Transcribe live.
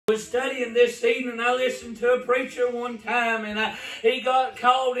morning, this evening, I listened to a preacher one time, and he got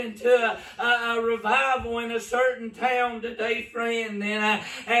called into a revival in a certain town today, friend.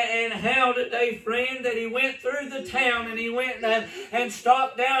 And how today, friend, that he went through the town, and he went and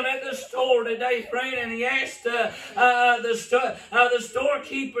stopped down at the store today, friend, and he asked the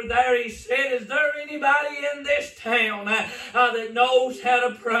storekeeper there, he said, is there anybody in this town that knows how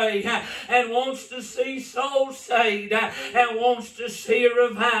to pray and wants to see souls saved and wants to see a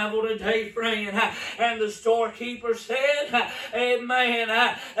revival today, friend? And the storekeeper said, amen,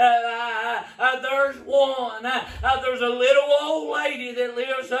 there's one. There's a little old lady that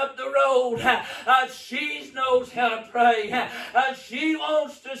lives up the road. She knows how to pray. She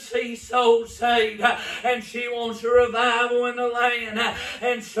wants to see souls saved, and she wants a revival in the land.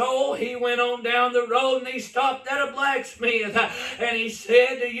 And so he went on down the road, and he stopped at a blacksmith, and he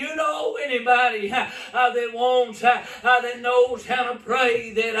said, do you know anybody that knows how to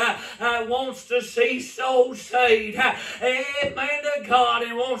pray, that wants to see souls saved? Amen to God,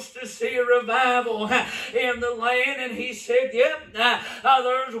 and wants to see a revival in the land. And he said, yep,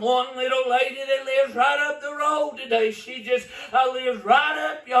 there's one little lady that lives right up the road today. She just lives right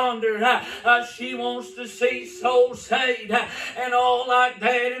up yonder. She wants to see souls saved and all like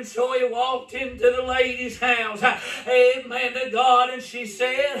that. And so he walked into the lady's house. Amen to God. And she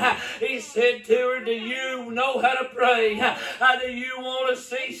said, he said to her, do you know how to pray? Do you want to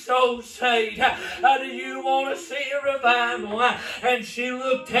see souls saved? Do you want to see a revival? And she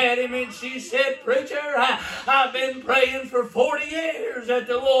looked at him and she said, preacher, I've been praying for 40 years that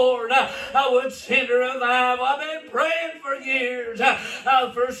the Lord would send a revival. I've been praying for years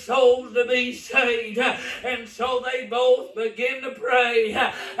for souls to be saved. And so they both begin to pray,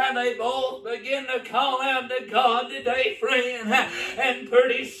 and they both begin to call out to God today, friend. And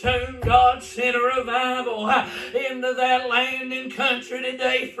pretty soon God sent a revival into that land and country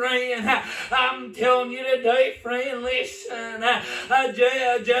today, friend. I'm telling you today, friend, listen,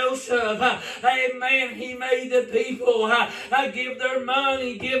 Joseph, amen, he made the people give their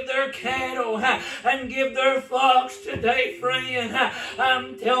money, give their cattle, and give their flocks today, friend.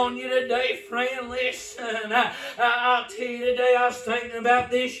 I'm telling you today, friend, listen, I'll tell you today, I was thinking about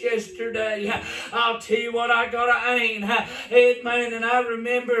this yesterday. I'll tell you what, I got an aunt, amen, and I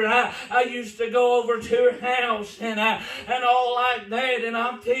remember I used to go over to her house and all like that, and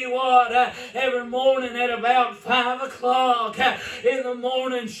I'll tell you what, every morning at about 5 o'clock in the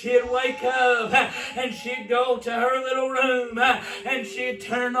morning, she'd wake up and she'd go to her little room and she'd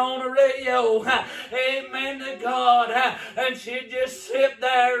turn on a radio, amen to God, and she'd just sit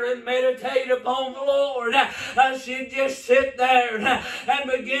there and meditate upon the Lord. She'd just sit there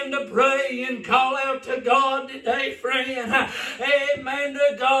and begin to pray and call out to God today, friend, amen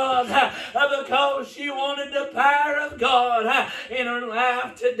to God, because she wanted the power of God in her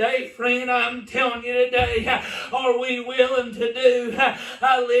life today, friend. I'm telling you today, are we willing to do,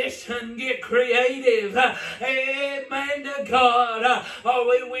 listen, get creative, amen to God, are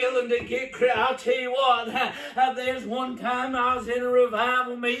we willing to get creative? I'll tell you what, there's one time I was in a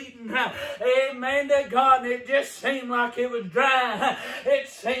revival meeting, amen to God, and it just seemed like it was dry, it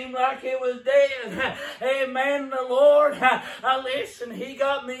seemed like it was dead, amen. The Lord, listen, he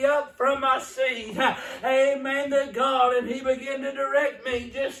got me up from my seat, amen to God, and he began to direct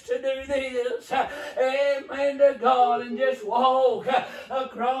me just to do this, amen to God, and just walk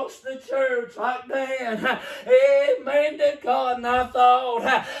across the church like that, amen to God. And I thought,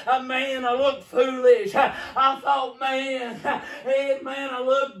 man, I look foolish. I thought, man, amen, I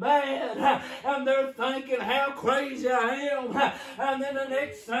look bad, and they're thinking how crazy I am. And then the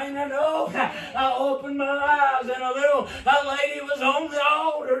next thing I know, I opened my eyes, and a lady was on the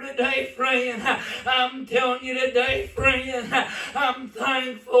altar today, friend. I'm telling you today, friend, I'm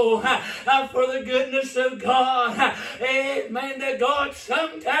thankful for the goodness of God. Amen to God.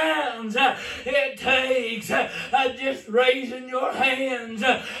 Sometimes it takes just raising your hands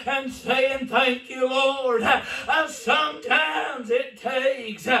and saying, thank you, Lord. Sometimes it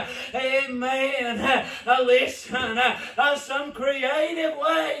takes, amen, listen, some creative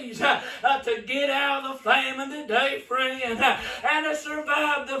ways to get out of the famine today, friend, and to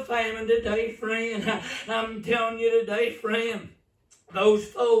survive the famine today, friend. I'm telling you today, friend, those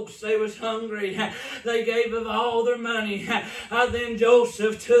folks, they was hungry. They gave of all their money. Then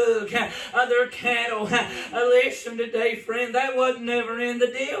Joseph took their cattle. Listen today, friend, that wasn't never in the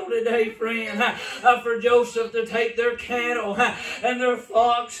deal today, friend, for Joseph to take their cattle and their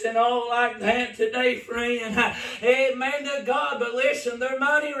flocks and all like that today, friend. Amen to God. But listen, their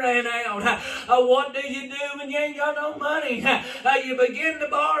money ran out. What do you do when you ain't got no money? You begin to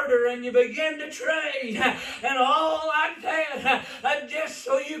barter and you begin to trade and all like that. just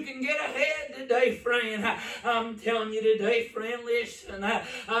so you can get ahead today, friend. I'm telling you today, friend, listen.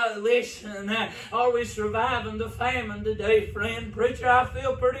 Are we surviving the famine today, friend? Preacher, I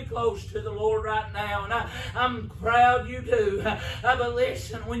feel pretty close to the Lord right now, and I'm proud you do. But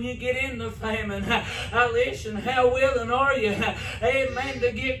listen, when you get in the famine, listen, how willing are you, amen,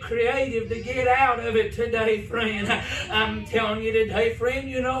 to get creative, to get out of it today, friend? I'm telling you today, friend,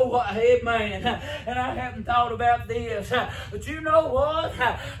 you know what, amen, and I haven't thought about this, but you know what,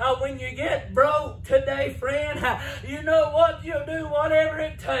 when you get broke today, friend, you know what, you'll do whatever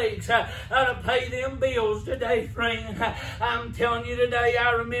it takes to pay them bills today, friend. I'm telling you today,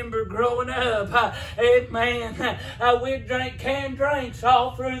 I remember growing up, amen, we'd drink canned drinks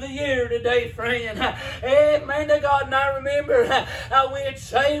all through the year today, friend. Amen to God. And I remember we'd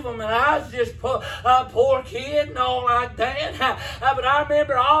save them, and I was just a poor kid and all like that. But I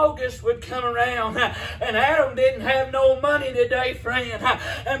remember August would come around, and Adam didn't have no money today, friend.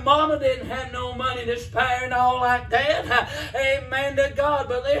 And Mama didn't have no money to spare and all like that. Amen to God.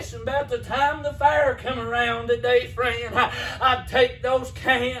 But listen, about the time the fire come around today, friend, I'd take those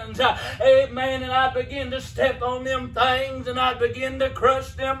cans, amen, and I'd begin to step on them things, and I'd begin to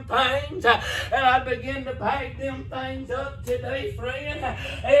crush them things, and I'd begin to pack them things up today, friend.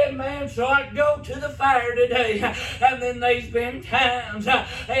 Amen. So I'd go to the fire today, and then there's been times,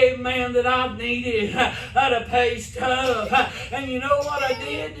 amen, that I've needed to pay stuff. And you know what I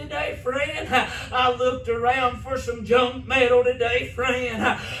did today, friend? I looked around for some junk metal today, friend,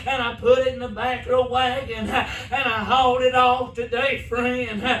 and I put it in the back of the wagon, and I hauled it off today,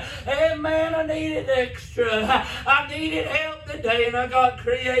 friend. Amen. I needed extra. I needed help today, and I got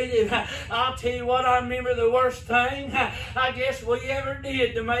creative. I'll tell you what, I remember the worst thing I guess we ever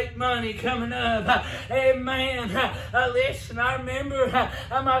did to make money coming up. Amen. Listen, I remember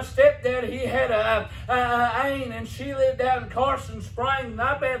my stepdad, he had a aunt, and she lived out in Carson Springs, and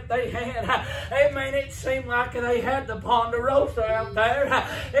I bet they had, amen, it seemed like they had the Ponderosa out there.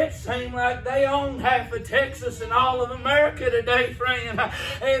 It seemed like they owned half of Texas and all of America today, friend.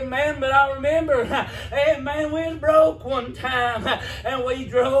 Amen. But I remember, amen, we was broke one time, and we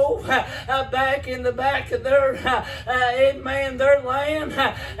drove back in the back of their, amen, their land,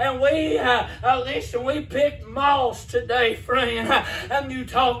 and we, listen, we picked moss today, friend. And you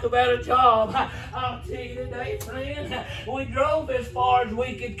talk about a job. I'll tell you today, friend, we drove as far as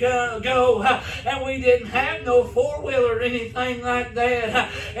we could go, and we didn't have no four-wheeler or anything like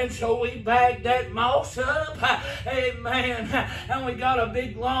that, and so we bagged that moss up, amen, and we got a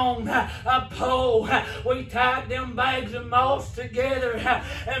big long pole. We tied them bags of moss together,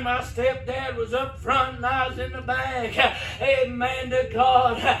 and my stepdad was up front and I was in the back, amen to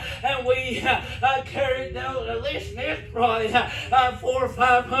God, and we carried those, listen, it's probably 400 or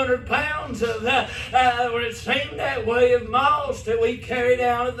 500 pounds of, or it seemed that way, of moss that we carried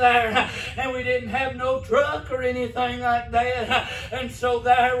out of there, and we didn't have no truck or anything like that, and so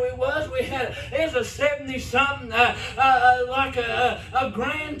there we was. We had, it was a 70-something, like a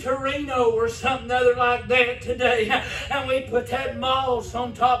Gran Torino or something other like that today, and we put that moss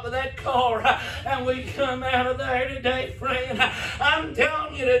on top of that car, and we come out of there today, friend. I'm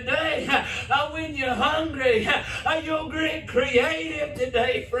telling you today, when you're hungry, you'll get creative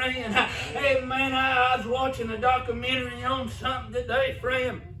today, friend. Hey, man, I was watching a documentary on something today,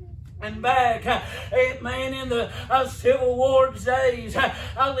 friend. And back, amen, in the Civil War days,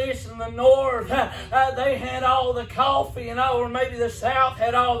 listen, the North, they had all the coffee, or maybe the South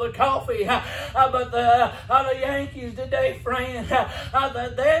had all the coffee, but the Yankees today, friend,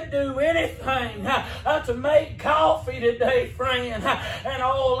 they'd do anything to make coffee today, friend, and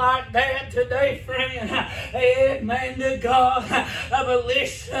all like that today, friend. Amen to God. But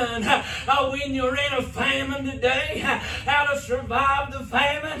listen, when you're in a famine today, how to survive the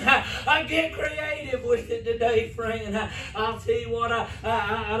famine, I get creative with it today, friend. I'll tell you what,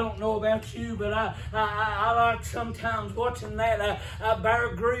 I don't know about you, but I like sometimes watching that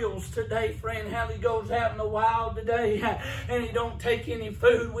Bear Grylls today, friend, how he goes out in the wild today, and he don't take any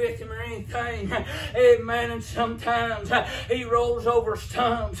food with him or anything. Amen. And sometimes he rolls over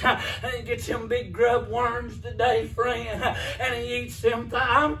stumps, and he gets them big grub worms today, friend, and he eats them.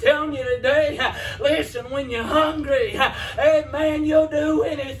 I'm telling you today, listen, when you're hungry, amen, you'll do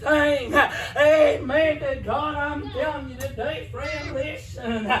anything. Amen. Amen to God. I'm telling you today, friend,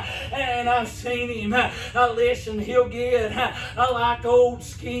 listen. And I've seen him. Listen, he'll get like old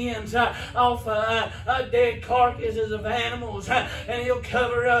skins off dead carcasses of animals, and he'll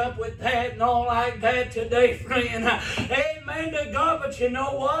cover up with that and all like that today, friend. Amen to God. But you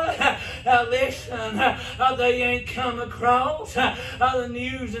know what? Listen, they ain't come across the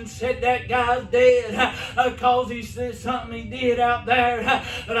news and said that guy's dead because he said something he did out there.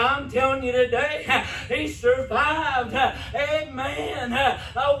 But I'm telling you today, he survived. Amen.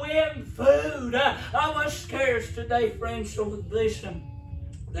 We had food. I was scarce today, friends. So listen,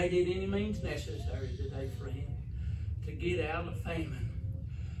 they did any means necessary today, friend, to get out of famine,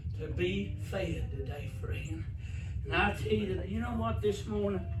 to be fed today, friend. And I tell you, you know what, this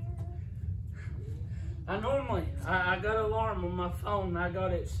morning, I got an alarm on my phone. I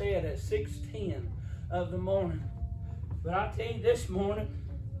got it set at 6:10 of the morning. But I tell you, this morning,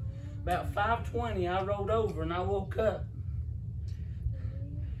 about 5:20, I rolled over and I woke up.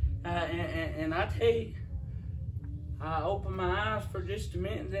 And I tell you, I opened my eyes for just a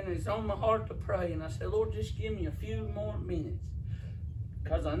minute, and then it's on my heart to pray. And I said, Lord, just give me a few more minutes.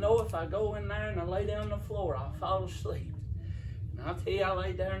 Because I know if I go in there and I lay down on the floor, I'll fall asleep. And I'll tell you, I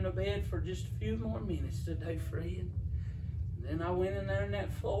lay down in the bed for just a few more minutes today, friend. And then I went in there on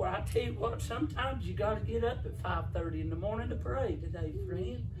that floor. I tell you what, sometimes you got to get up at 5:30 in the morning to pray today,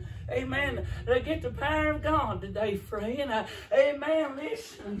 friend. Amen. To get the power of God today, friend. Amen.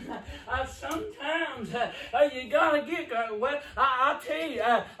 Listen, sometimes you got to get going. Well, I tell you,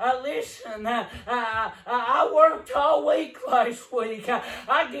 listen, I worked all week last week.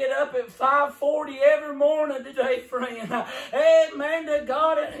 I get up at 5:40 every morning today, friend. Amen to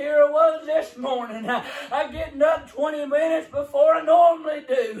God. And here I was this morning. I getting up 20 minutes before I normally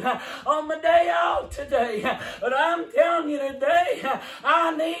do on my day off today. But I'm telling you today,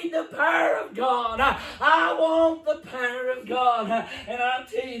 I need the power of God. I want the power of God. And I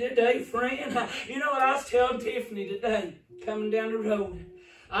tell you today, friend, you know what I was telling Tiffany today, coming down the road?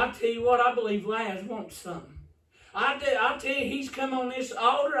 I tell you what, I believe Laz wants something. I tell you, he's come on this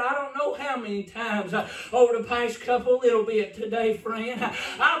altar I don't know how many times over the past couple little bit today, friend.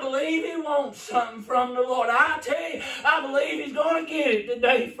 I believe he wants something from the Lord. I tell you, I believe he's going to get it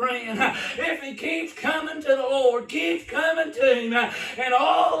today, friend. If he keeps coming to the Lord, keeps coming to him, and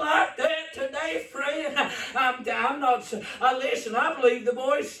all like that today, friend, I'm not, listen, I believe the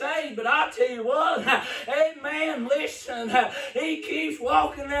boy's saved, but I tell you what, amen, listen, he keeps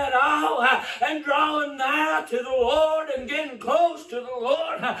walking that aisle and drawing nigh to the Lord and getting close to the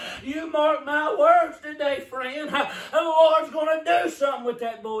Lord. You mark my words today, friend. The Lord's going to do something with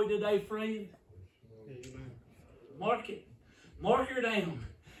that boy today, friend. Amen. Mark it. Mark her down.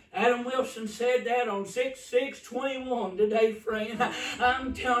 Adam Wilson said that on 6/6/21 today, friend.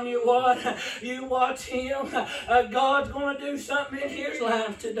 I'm telling you what, you watch him. God's going to do something in his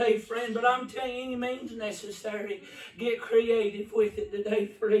life today, friend. But I'm telling you, any means necessary. Get creative with it today,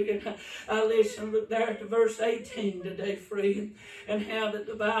 friend. Listen, look there at the verse 18 today, friend. And how that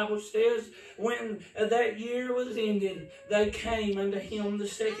the Bible says, when that year was ended, they came unto him the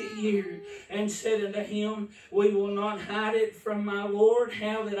second year, and said unto him, we will not hide it from my Lord,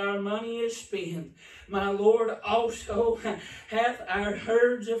 how that our money is spent. My Lord also hath our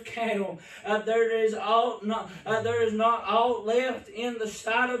herds of cattle. There is not aught left in the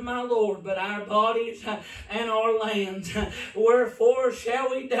sight of my Lord, but our bodies and our lands. Wherefore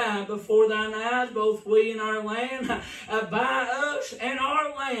shall we die before thine eyes, both we and our land? Buy us and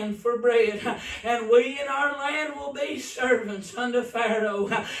our land for bread, and we and our land will be servants unto Pharaoh,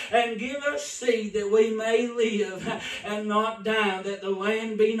 and give us seed that we may live and not die, that the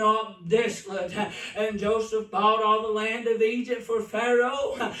land be not desolate. And Joseph bought all the land of Egypt for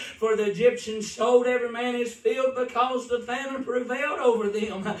Pharaoh, for the Egyptians sold every man his field, because the famine prevailed over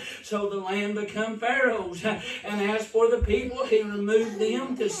them. So the land became Pharaoh's. And as for the people, he removed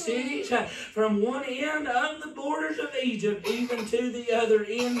them to cities from one end of the borders of Egypt, even to the other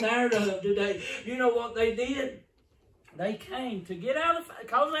end thereof today. You know what they did? They came to get out of,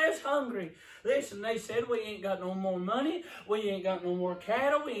 because they was hungry. Listen, they said, we ain't got no more money. We ain't got no more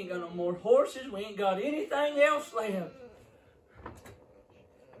cattle. We ain't got no more horses. We ain't got anything else left.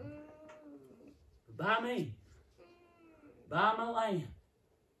 Buy me. Buy my land.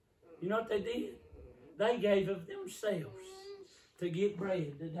 You know what they did? They gave of themselves to get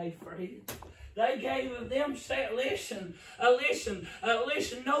bread today, friend. They gave of themselves. Listen,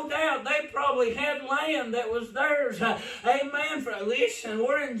 no doubt they probably had land that was theirs. Amen. Listen,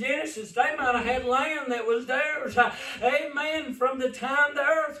 we're in Genesis. They might have had land that was theirs. Amen. From the time the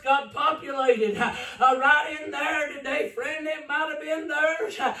earth got populated. Right in there today, friend, it might have been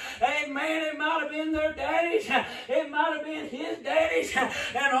theirs. Amen. It might have been their daddy's. It might have been his daddy's.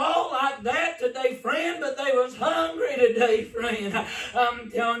 And all like that today, friend. But they was hungry today, friend. I'm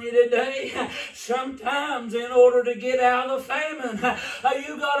telling you today, sometimes in order to get out of the famine,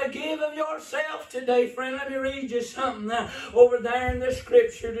 you got to give of yourself today, friend. Let me read you something over there in the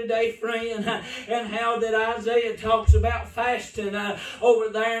scripture today, friend, and how that Isaiah talks about fasting over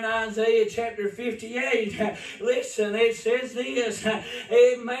there in Isaiah chapter 58. Listen, it says this,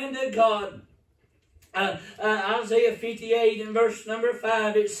 amen to God. Isaiah 58 and verse number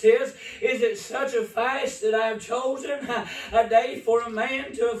 5, it says, is it such a fast that I have chosen, a day for a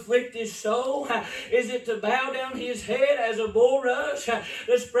man to afflict his soul? Is it to bow down his head as a bulrush,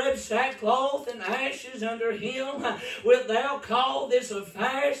 to spread sackcloth and ashes under him? Wilt thou call this a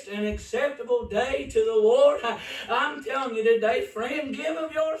fast, an acceptable day to the Lord? I'm telling you today, friend, give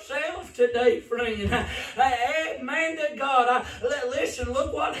of yourself today, friend. Amen to God. Listen,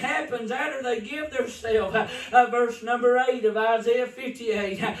 look what happens after they give their verse number 8 of Isaiah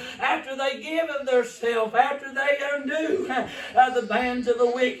 58. After they give of theirself, after they undo the bands of the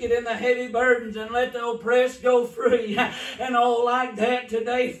wicked and the heavy burdens and let the oppressed go free and all like that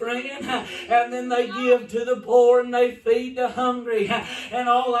today, friend, and then they give to the poor and they feed the hungry and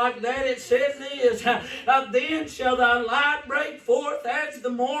all like that, it says this, then shall thy light break forth as the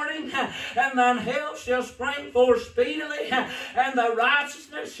morning, and thine health shall spring forth speedily, and thy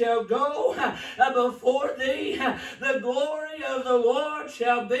righteousness shall go before thee. The glory of the Lord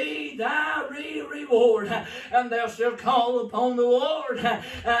shall be thy reward. And thou shalt call upon the Lord,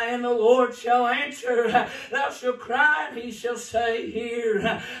 and the Lord shall answer. Thou shalt cry, and he shall say,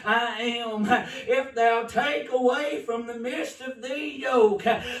 here I am. If thou take away from the midst of thee yoke,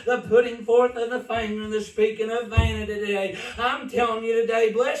 the putting forth of the finger and the speaking of vanity today, I'm telling you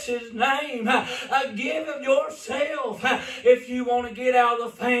today, bless his name. Give of yourself if you want to get out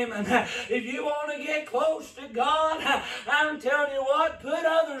of the famine. If you want to get close to God, I'm telling you what, put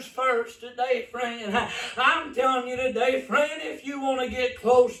others first today, friend. I'm telling you today, friend, if you want to get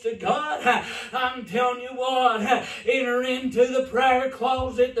close to God, I'm telling you what, enter into the prayer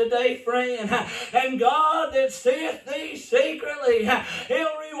closet today, friend, and God that seeth thee secretly,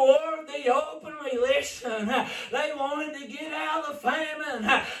 he'll reward thee openly. Listen, they wanted to get out of the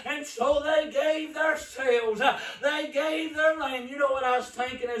famine, and so they gave themselves, they gave their land. You know what I was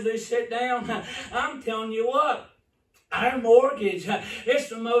thinking as they sit down? I'm telling you what, our mortgage, it's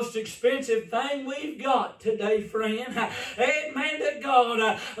the most expensive thing we've got today, friend. Amen to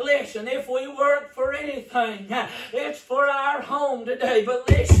God. Listen, if we work for anything, it's for our home today. But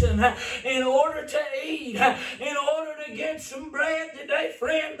listen, in order to eat, in order to get some bread today,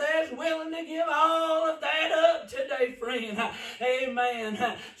 friend, there's willing to give all of that up today, friend.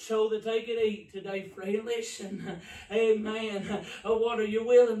 Amen. So that they could eat today, friend. Listen, amen. What are you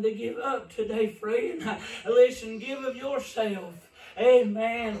willing to give up today, friend? Listen, give of yourself.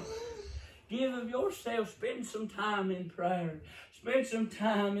 Amen. Give of yourself. Spend some time in prayer. Spend some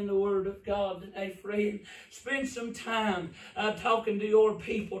time in the Word of God today, friend. Spend some time talking to your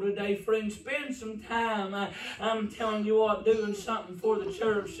people today, friend. Spend some time, I'm telling you what, doing something for the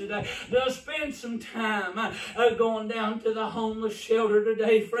church today. Spend some time going down to the homeless shelter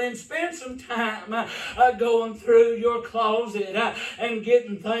today, friend. Spend some time going through your closet and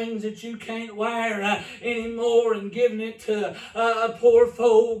getting things that you can't wear anymore and giving it to poor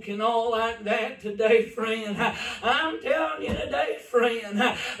folk and all like that today, friend. I'm telling you today, friend,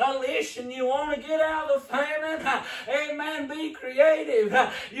 listen, you want to get out of the famine, amen, be creative.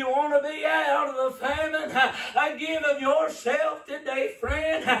 You want to be out of the famine, give of yourself today,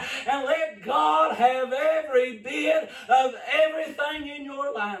 friend, and let God have every bit of everything in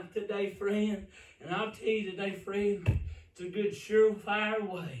your life today, friend. And I'll tell you today, friend, it's a good surefire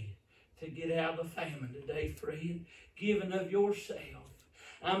way to get out of the famine today, friend, giving of yourself.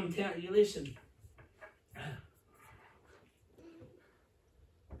 I'm telling you, listen,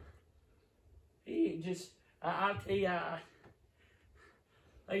 I'll tell you,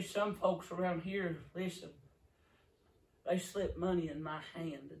 there's some folks around here, listen, they slip money in my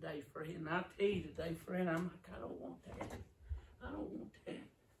hand today, friend. I'll tell you today, friend, I'm like, I don't want that. I don't want that.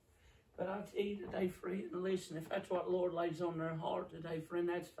 But I'll tell you today, friend, listen, if that's what the Lord lays on their heart today, friend,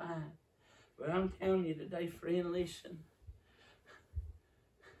 that's fine. But I'm telling you today, friend, listen,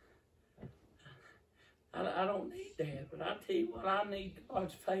 I don't need that. But I'll tell you what, I need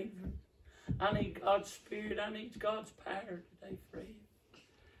God's favor. I need God's Spirit. I need God's power today, friend.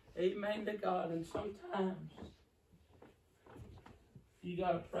 Amen to God. And sometimes you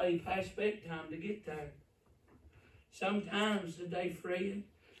got to pray past bedtime to get there. Sometimes today, friend,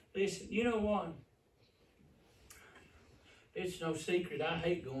 listen, you know what? It's no secret. I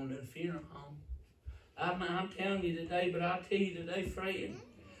hate going to the funeral home. I'm telling you today, but I'll tell you today, friend,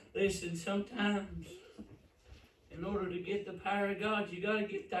 listen, sometimes in order to get the power of God, you got to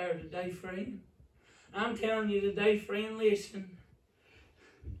get there today, friend. I'm telling you today, friend, listen.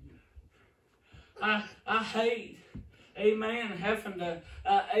 I hate, amen, having to,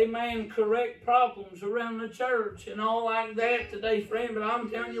 amen, correct problems around the church and all like that today, friend. But I'm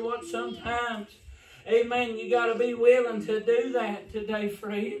telling you what, sometimes, amen, you got to be willing to do that today,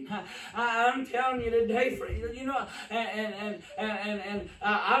 friend. I'm telling you today, friend, you know, and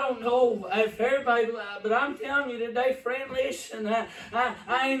I don't know if everybody, but I'm telling you today, friend, listen,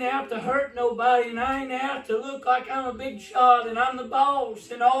 I ain't out to hurt nobody, and I ain't out to look like I'm a big shot and I'm the boss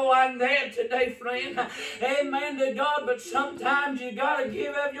and all like that today, friend. Amen to God, but sometimes you got to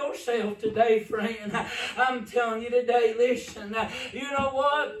give of yourself today, friend. I'm telling you today, listen, you know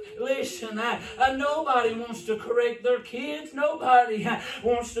what? Listen, nobody wants to correct their kids. Nobody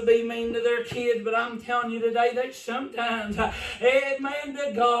wants to be mean to their kids. But I'm telling you today that sometimes, amen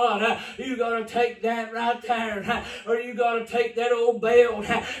to God, you got to take that right there. Or you got to take that old belt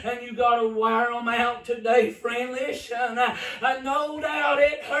and you got to wire them out today, friend. Listen, no doubt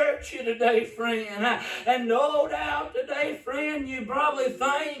it hurts you today, friend. And no doubt today, friend, you probably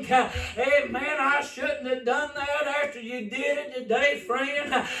think, hey, man, I shouldn't have done that after you did it today,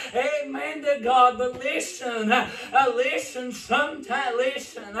 friend. Amen to God. But listen, listen, sometimes,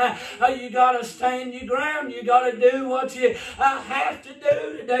 listen, you got to stand your ground. You got to do what you have to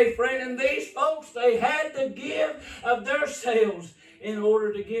do today, friend. And these folks, they had to give of themselves in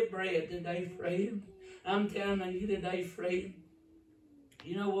order to get bread today, friend. I'm telling you today, friend,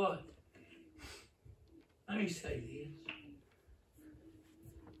 you know what? Let me say this.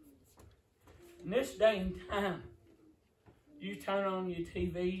 In this day and time, you turn on your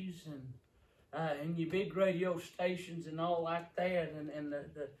TVs and your big radio stations and all like that, and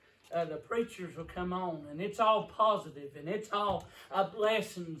the preachers will come on, and it's all positive, and it's all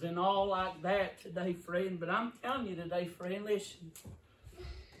blessings and all like that today, friend. But I'm telling you today, friend, listen.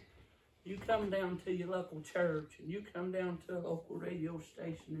 You come down to your local church, and you come down to a local radio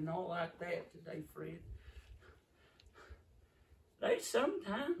station and all like that today, friend.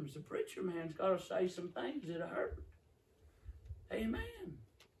 Sometimes the preacher man's got to say some things that hurt. Amen.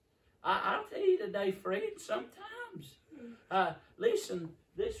 I'll tell you today, friend, sometimes, listen,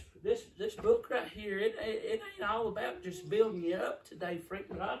 this book right here, it ain't all about just building you up today, friend,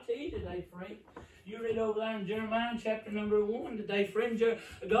 but I'll tell you today, friend, you read over there in Jeremiah chapter number 1 today, friend.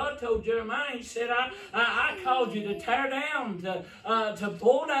 God told Jeremiah, he said, I called you to tear down, to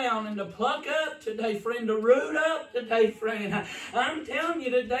pull down, and to pluck up today, friend, to root up today, friend. I'm telling you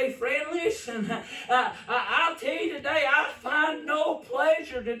today, friend, listen, I'll tell you today, I find no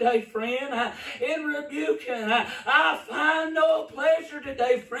pleasure today, friend, in rebuking. I find no pleasure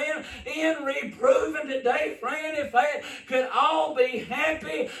today, friend, in reproving today, friend. If they could all be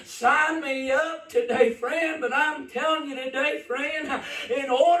happy, sign me up today, friend. But I'm telling you today, friend, in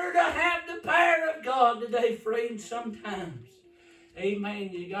order to have the power of God today, friend, sometimes, amen,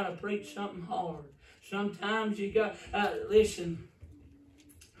 you got to preach something hard. Sometimes you got, listen,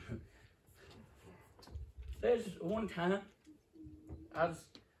 there's one time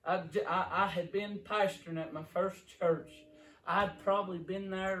I had been pastoring at my first church. I'd probably been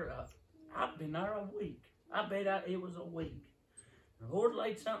there, I'd been there a week. I bet it was a week. The Lord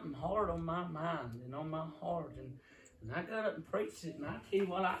laid something hard on my mind and on my heart, and I got up and preached it, and I tell you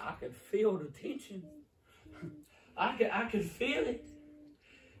what, I could feel the tension. I could feel it.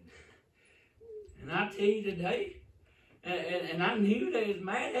 And I tell you today, and I knew they was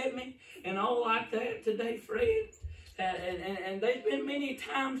mad at me and all like that today, Fred. And there's been many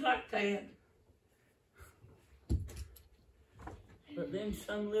times like that. But then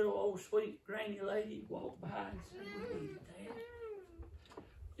some little old sweet granny lady walked by and said, we needed Dad.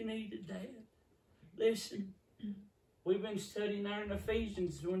 We needed Dad. Listen, we've been studying there in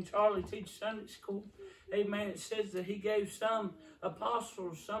Ephesians when Charlie teaches Sunday school. Amen. It says that he gave some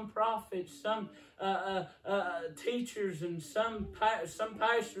apostles, some prophets, some teachers, and some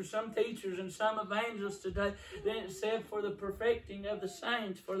pastors, some teachers, and some evangelists today. Then it said for the perfecting of the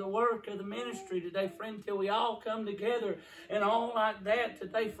saints, for the work of the ministry today, friend, till we all come together and all like that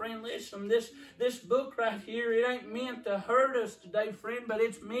today, friend. Listen, this book right here, it ain't meant to hurt us today, friend, but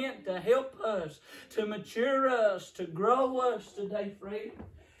it's meant to help us, to mature us, to grow us today, friend.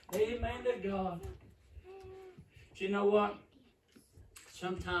 Amen to God. But you know what?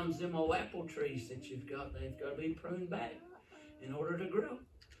 Sometimes them old apple trees that you've got, they've got to be pruned back in order to grow.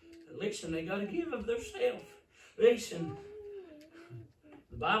 Listen, they got to give of themselves. Listen,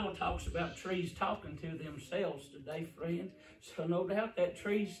 the Bible talks about trees talking to themselves today, friend. So no doubt that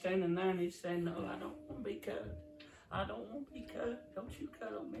tree's standing there and he's saying, no, I don't want to be cut. I don't want to be cut. Don't you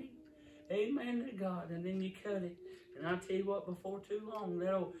cut on me. Amen to God. And then you cut it. And I tell you what, before too long,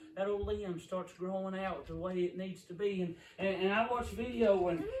 that old limb starts growing out the way it needs to be. And I watched video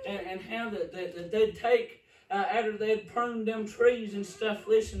and how that they'd take, after they'd pruned them trees and stuff,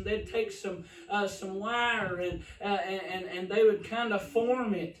 listen, they'd take some wire and they would kind of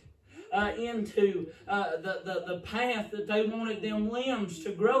form it into the path that they wanted them limbs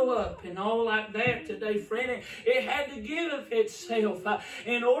to grow up and all like that today, friend. It had to give of itself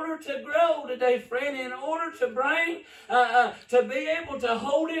in order to grow today, friend, in order to bring, to be able to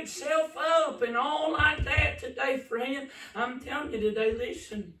hold itself up and all like that today, friend. I'm telling you today,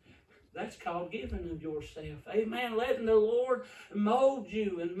 listen, that's called giving of yourself. Amen. Letting the Lord mold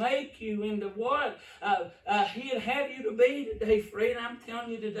you and make you into what He'd have you to be today, friend. I'm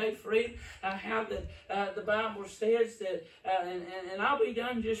telling you today, friend, how the Bible says that, and I'll be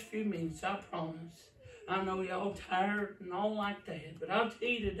done in just a few minutes, I promise. I know y'all tired and all like that, but I'll tell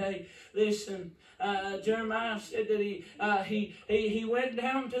you today, listen, Jeremiah said that he went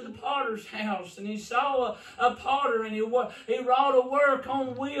down to the potter's house and he saw a potter and he wrought a work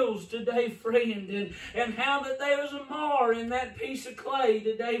on wheels today, friend, and how that there was a mar in that piece of clay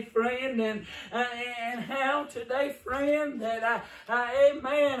today, friend, and how today, friend, that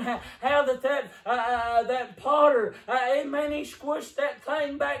amen, how that potter, amen, he squished that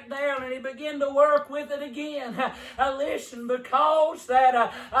thing back down and he began to work with it again. Listen, because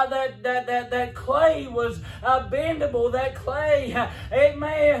that clay was bendable, that clay,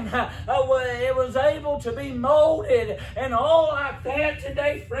 amen, it was able to be molded and all like that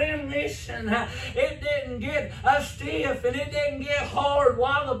today, friend. Listen, it didn't get stiff and it didn't get hard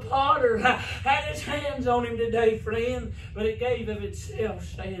while the potter had his hands on him today, friend, but it gave of itself,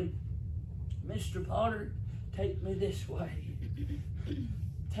 saying, Mr. Potter, take me this way.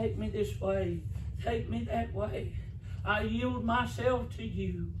 Take me this way. Take me that way. I yield myself to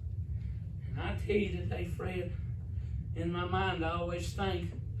you. And I tell you today, Fred, in my mind I always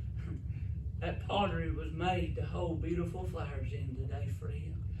think that pottery was made to hold beautiful flowers in today,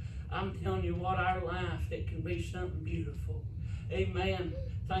 Fred. I'm telling you what, our life, it can be something beautiful. Amen.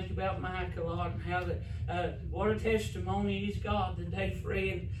 Think about Mike a lot and how what a testimony he's got today,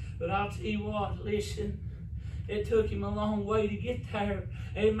 Fred. But I'll tell you what, listen, it took him a long way to get there.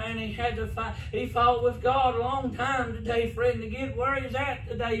 Amen. He had to fight. He fought with God a long time today, friend, to get where he's at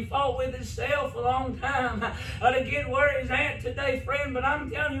today. He fought with himself a long time to get where he's at today, friend. But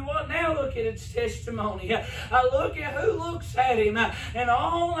I'm telling you what, now look at his testimony. Look at who looks at him. And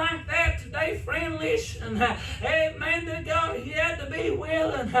all like that today, friend, listen. Amen to God. He had to be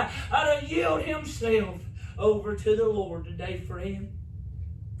willing to yield himself over to the Lord today, friend.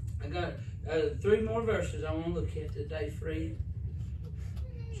 I got 3 more verses I want to look at today, friend.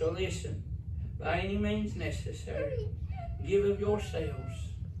 So listen, by any means necessary, give of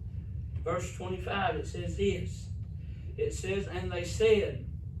yourselves. Verse 25, it says this. It says, and they said,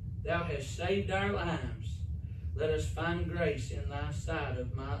 Thou hast saved our lives. Let us find grace in thy sight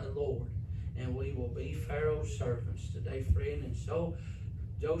of my Lord, and we will be Pharaoh's servants today, friend. And so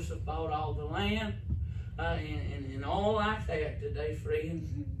Joseph bought all the land and all like that today, friend.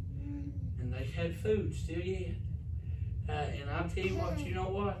 And they had food still yet. And I'll tell you what, you know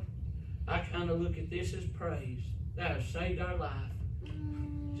what? I kind of look at this as praise. That has saved our life.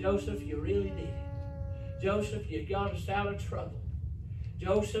 Joseph, you really did it. Joseph, you got us out of trouble.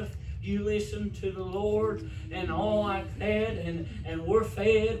 Joseph, you listened to the Lord and all like that, and we're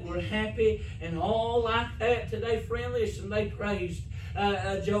fed, we're happy, and all like that today, friend. Listen, they praised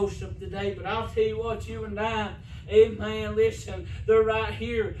Joseph today. But I'll tell you what, you and I, amen, listen, they're right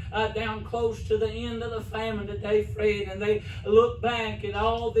here down close to the end of the famine today, friend, and they look back at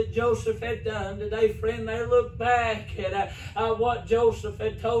all that Joseph had done today, friend. They look back at what Joseph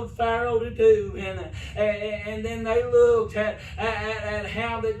had told Pharaoh to do, and then they looked at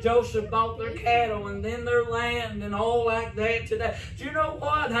how that Joseph bought their cattle and then their land and all like that today. Do you know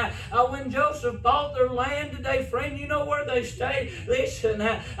what? When Joseph bought their land today, friend, you know where they stayed? Listen,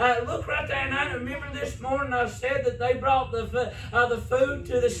 look right there, and I remember this morning I said said that they brought the food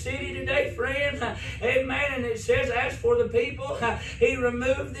to the city today, friend. Amen. And it says, as for the people, he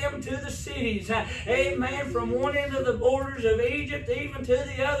removed them to the cities. Amen. From one end of the borders of Egypt even to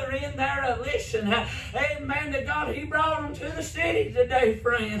the other end there. Listen. Amen to God. He brought them to the city today,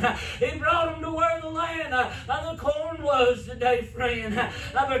 friend. He brought them to where the land of the corn was today, friend.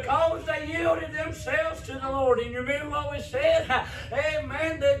 Because they yielded themselves to the Lord. And you remember what we said?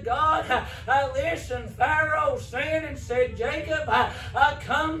 Amen to God. Listen, Pharaoh sinned and said, Jacob,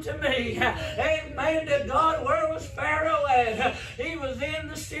 come to me. Amen to God. Where was Pharaoh at? He was in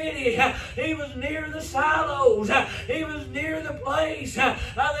the city. He was near the silos. He was near the place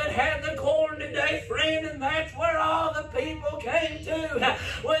that had the corn today, friend. And that's where all the people came to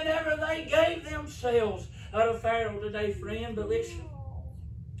whenever they gave themselves to Pharaoh today, friend. But listen,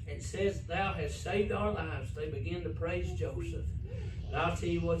 it says, thou hast saved our lives. They begin to praise Joseph. And I'll tell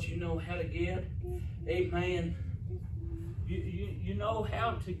you what you know how to get. Amen. You know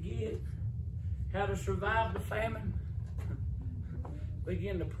how to get, how to survive the famine.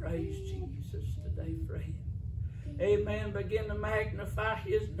 Begin to praise Jesus today, friend. Amen. Begin to magnify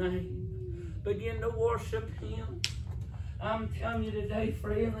his name. Begin to worship him. I'm telling you today,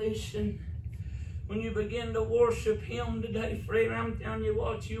 friend, listen. When you begin to worship him today, friend, I'm telling you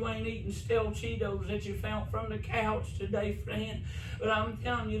what, you ain't eating stale Cheetos that you found from the couch today, friend. But I'm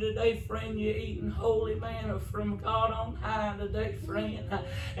telling you today, friend, you're eating holy manna from God on high today, friend.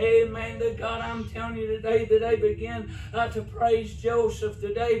 Amen to God. I'm telling you today that they begin to praise Joseph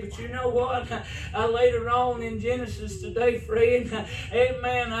today. But you know what? Later on in Genesis today, friend,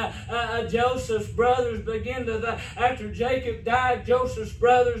 amen, Joseph's brothers begin to, after Jacob died, Joseph's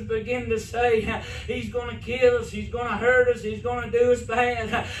brothers begin to say, he's going to kill us, he's going to hurt us, he's going to do us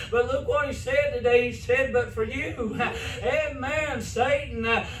bad. But look what he said today. He said, but for you, amen, Satan,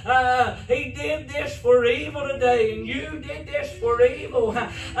 he did this for evil today, and you did this for evil.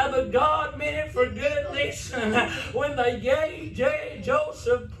 But God meant it for good. Listen, when they gave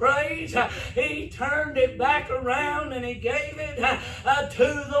Joseph praise, he turned it back around and he gave it to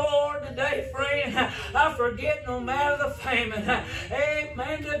the Lord today, friend. I forget no matter the famine.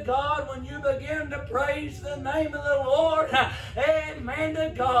 Amen to God. When you begin to praise the name of the Lord, amen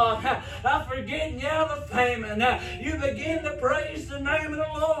to God, I forget the famine. You begin to praise the name of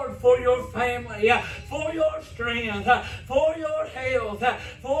the Lord for your family, for your strength, for your health,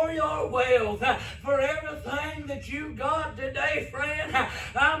 for your wealth, for everything that you got today, friend.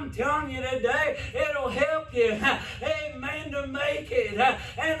 I'm telling you today, it'll help you, amen, to make it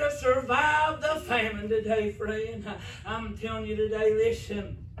and to survive the famine today, friend. I'm telling you today,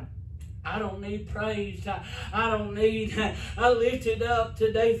 listen, I don't need praise. I don't need lifted up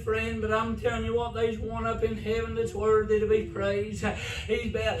today, friend. But I'm telling you what, there's one up in heaven that's worthy to be praised.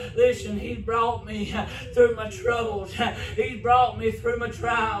 Listen, he brought me through my troubles. He brought me through my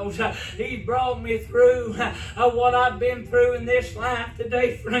trials. He brought me through what I've been through in this life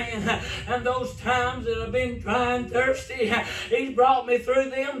today, friend. And those times that I've been dry and thirsty, he's brought me through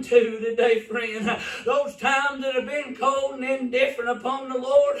them too today, friend. Those times that have been cold and indifferent upon the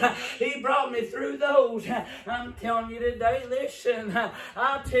Lord, he brought me through those. I'm telling you today, listen,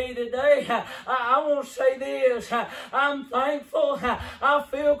 I'll tell you today, I want to say this. I'm thankful. I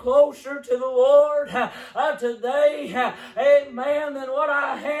feel closer to the Lord today, amen, than what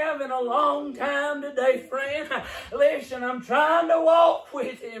I have in a long time today, friend. Listen, I'm trying to walk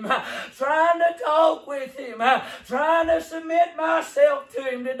with him, trying to talk with him, trying to submit myself to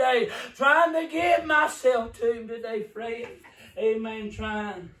him today, trying to give myself to him today, friend. Amen,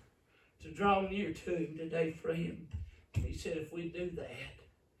 trying to draw near to him today, friend. He said if we do that,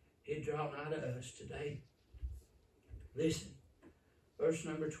 he'd draw nigh to us today. Listen, verse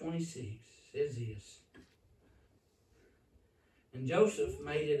number 26 says this. And Joseph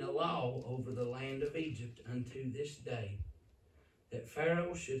made it a law over the land of Egypt unto this day, that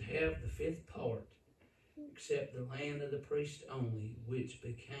Pharaoh should have the fifth part, except the land of the priests only, which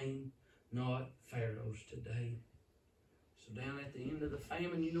became not Pharaoh's today. So down at the end of the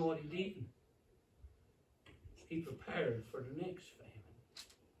famine, you know what he did? He prepared for the next famine.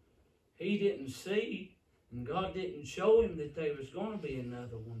 He didn't see, and God didn't show him that there was going to be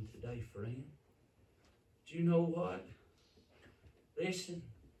another one today, friend. But you know what? Listen,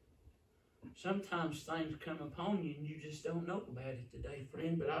 sometimes things come upon you and you just don't know about it today,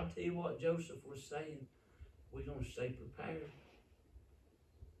 friend. But I'll tell you what Joseph was saying. We're going to stay prepared.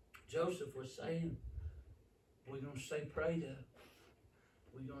 Joseph was saying, we're going to stay prayed up.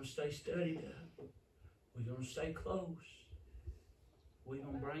 We're going to stay studied up. We're going to stay close. We're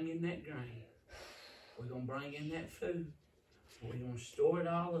going to bring in that grain. We're going to bring in that food. We're going to store it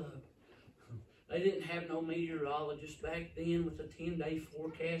all up. They didn't have no meteorologist back then with a 10-day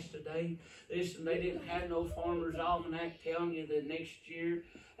forecast today. Listen, they didn't have no farmer's almanac telling you that next year,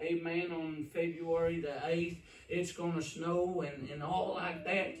 amen, on February the 8th, it's going to snow and all like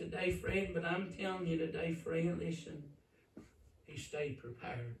that today, friend. But I'm telling you today, friend, listen, he stayed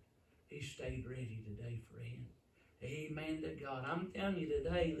prepared. He stayed ready today, friend. Amen to God. I'm telling you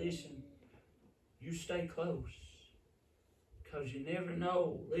today, listen, you stay close. Because you never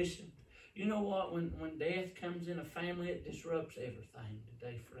know. Listen, you know what? When death comes in a family, it disrupts everything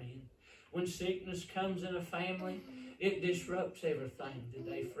today, friend. When sickness comes in a family, it disrupts everything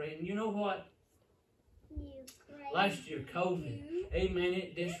today, friend. You know what? Last year, COVID, amen,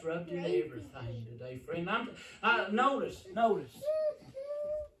 it disrupted everything today, friend. Notice.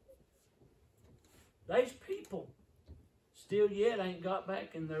 These people still yet ain't got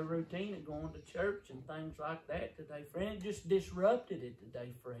back in their routine of going to church and things like that today, friend. It just disrupted it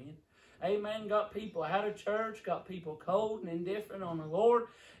today, friend. Amen. Got people out of church, got people cold and indifferent on the Lord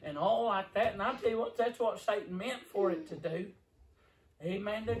and all like that. And I tell you what, that's what Satan meant for it to do.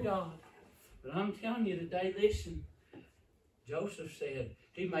 Amen to God. But I'm telling you today, listen, Joseph said,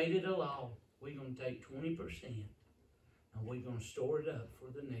 he made it a law. We're going to take 20% and we're going to store it up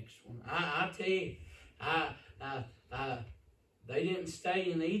for the next one. I tell you, they didn't stay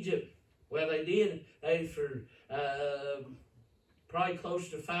in Egypt. Well, they did. They for probably close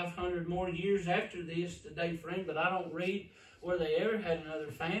to 500 more years after this today, friend. But I don't read where they ever had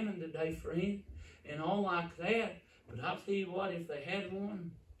another famine today, friend, and all like that. But I'll tell you what, if they had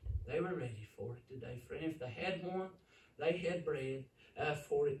one, they were ready for it today, friend. If they had one, they had bread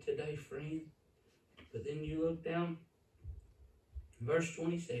for it today, friend. But then you look down, verse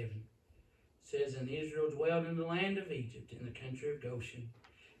 27. Says, and Israel dwelled in the land of Egypt, in the country of Goshen,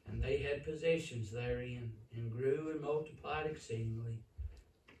 and they had possessions therein, and grew and multiplied exceedingly.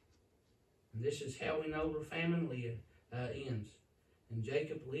 And this is how we know where famine ends. And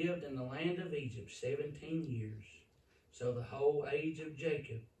Jacob lived in the land of Egypt 17 years. So the whole age of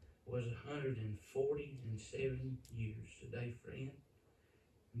Jacob was 147 years today, friend.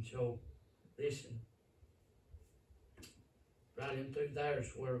 And so, listen. Right in through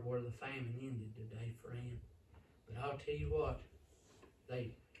there's where the famine ended today, friend. But I'll tell you what,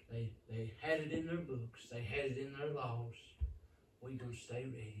 they had it in their books. They had it in their laws. We're going to stay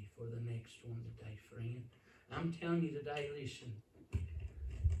ready for the next one today, friend. I'm telling you today, listen,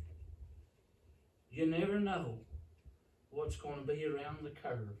 you never know what's going to be around the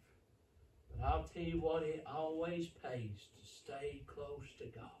curve. But I'll tell you what, it always pays to stay close to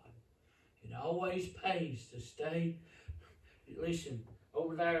God. It always pays to stay. Listen,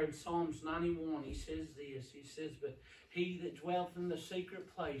 over there in Psalms 91, he says this. He says, but he that dwelleth in the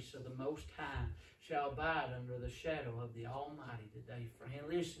secret place of the Most High shall abide under the shadow of the Almighty today, friend.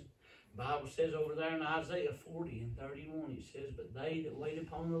 Listen, the Bible says over there in Isaiah 40 and 31, it says, but they that wait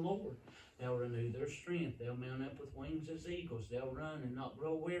upon the Lord, they'll renew their strength. They'll mount up with wings as eagles. They'll run and not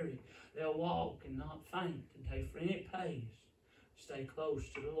grow weary. They'll walk and not faint today, friend. It pays. Stay close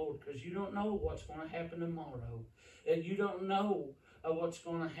to the Lord, because you don't know what's going to happen tomorrow. And you don't know what's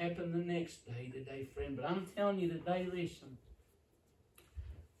going to happen the next day today, friend. But I'm telling you today, listen,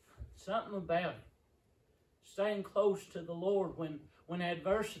 something about it. Staying close to the Lord when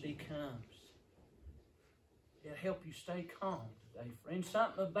adversity comes. It'll help you stay calm today, friend.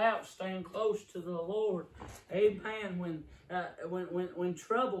 Something about staying close to the Lord. Amen. When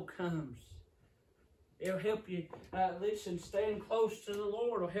trouble comes. It'll help you, listen, staying close to the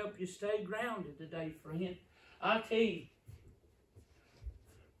Lord will help you stay grounded today, friend. I tell you,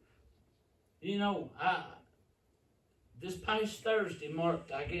 this past Thursday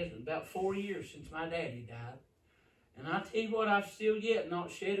marked, I guess, about 4 years since my daddy died. And I tell you what, I've still yet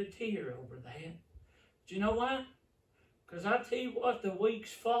not shed a tear over that. Do you know why? Because I tell you what, the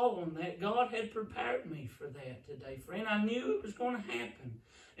weeks following that, God had prepared me for that today, friend. I knew it was going to happen.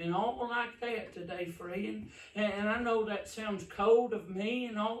 And all like that today, friend. And I know that sounds cold of me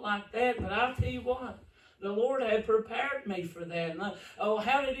and all like that, but I'll tell you what, the Lord had prepared me for that. And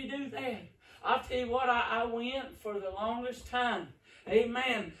how did he do that? I'll tell you what, I went for the longest time.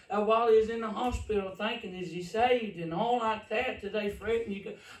 Amen. While he was in the hospital thinking, is he saved? And all like that today, Fred.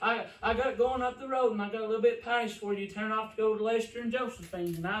 And I got going up the road, and I got a little bit past where you turn off to go to Lester and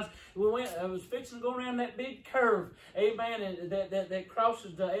Josephine's. And I was fixing to go around that big curve, amen, and that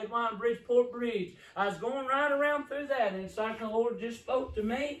crosses the Edwine Bridgeport Bridge. I was going right around through that, and it's like the Lord just spoke to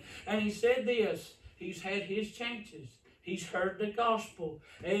me, and he said this. He's had his chances. He's heard the gospel.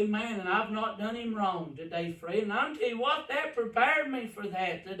 Amen. And I've not done him wrong today, friend. And I'll tell you what, that prepared me for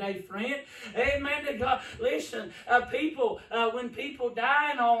that today, friend. Amen to God. Listen, when people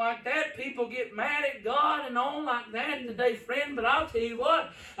die and all like that, people get mad at God and all like that today, friend. But I'll tell you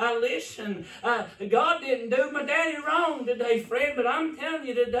what, listen, God didn't do my daddy wrong today, friend. But I'm telling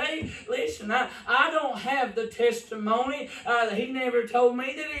you today, listen, I don't have the testimony. He never told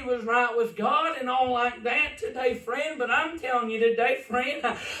me that he was right with God and all like that today, friend. But I'm telling you today, friend,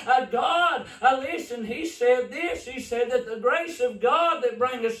 God, listen, he said this. He said that the grace of God that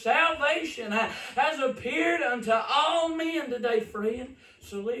bringeth salvation has appeared unto all men today, friend.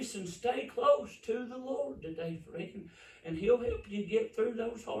 So listen, stay close to the Lord today, friend, and he'll help you get through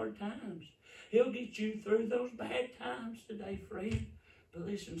those hard times. He'll get you through those bad times today, friend. But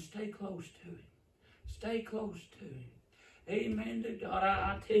listen, stay close to him. Stay close to him. Amen to God.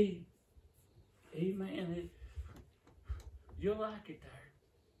 I tell you, amen. You'll like it there.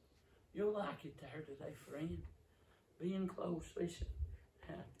 You'll like it there today, friend. Being close. Listen,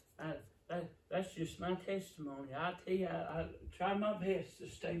 that's just my testimony. I tell you, I try my best to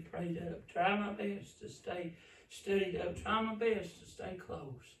stay prayed up. Try my best to stay studied up. Try my best to stay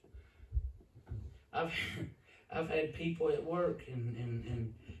close. I've had people at work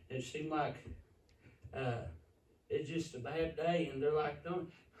and it seemed like it's just a bad day, and they're like,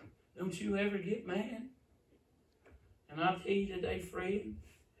 don't you ever get mad? And I'll tell you today, friend,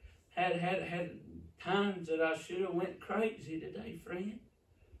 had times that I should have went crazy today, friend.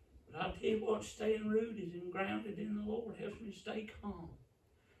 But I'll tell you what, staying rooted and grounded in the Lord helps me stay calm.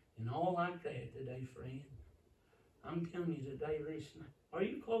 And all like that today, friend. I'm telling you today, listen, are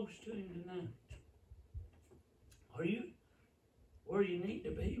you close to him tonight? Are you where you need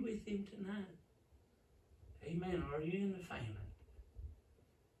to be with him tonight? Amen. Are you in the famine?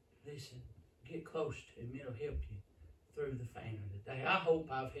 Listen, get close to him. It'll help you through the famine today. I hope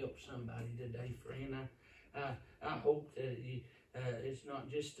I've helped somebody today, friend. I hope that it's not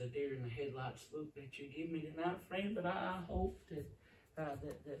just a deer in the headlights look that you give me tonight, friend, but I hope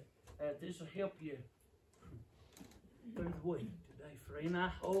that this will help you through the week today, friend. I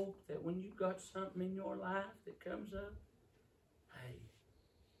hope that when you've got something in your life that comes up, hey,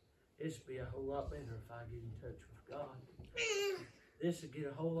 this will be a whole lot better if I get in touch with God. This will get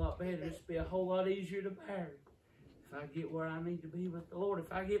a whole lot better. This will be a whole lot easier to bear if I get where I need to be with the Lord.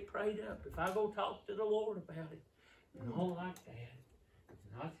 If I get prayed up, if I go talk to the Lord about it, and all like that.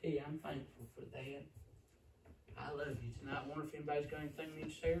 And I'll tell you, I'm thankful for that. I love you tonight. I wonder if anybody's got anything they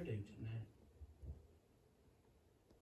need to say or do tonight.